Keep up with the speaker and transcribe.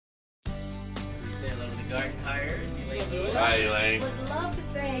Gardenhire. Hi, Elaine. Would love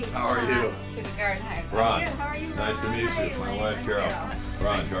to say How are you? to the Gardenhire. Ron. How are you? Nice to meet you. My wife, Carol.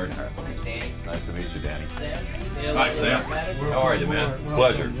 Ron, Gardenhire. Danny. Nice to meet you, Danny. Sam. Hi, Sam. How are you, man?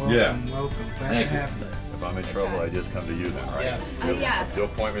 Pleasure. Yeah. Welcome. Thank you. If I'm in trouble, I just come to you then, right? Yes. You'll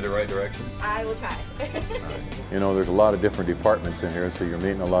point me the right direction? I will try. You know, there's a lot of different departments in here, so you're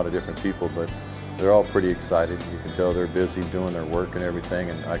meeting a lot of different people, but they're all pretty excited. You can tell they're busy doing their work and everything,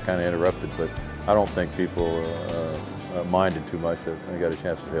 and I kind of interrupted, but I don't think people minded too much that I got a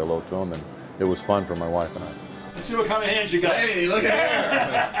chance to say hello to them, and it was fun for my wife and I. Let's see what kind of hands you got. Hey, look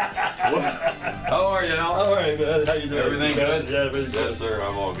at here! How are you, Al? All right, man. How you doing? Everything good? Yeah, everything good. Yes, sir.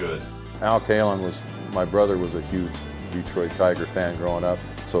 I'm all good. Al Kaline was, my brother was a huge Detroit Tiger fan growing up,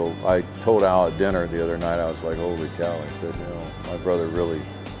 so I told Al at dinner the other night, I was like, holy cow, I said, you know, my brother really,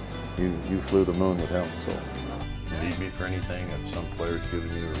 you flew the moon with him, so. You need me for anything? If some player's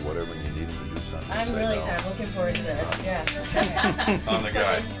giving you or whatever and you need him to do something? I'm say really no. excited. I'm looking forward to this. Yeah. I'm the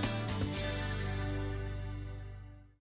guy.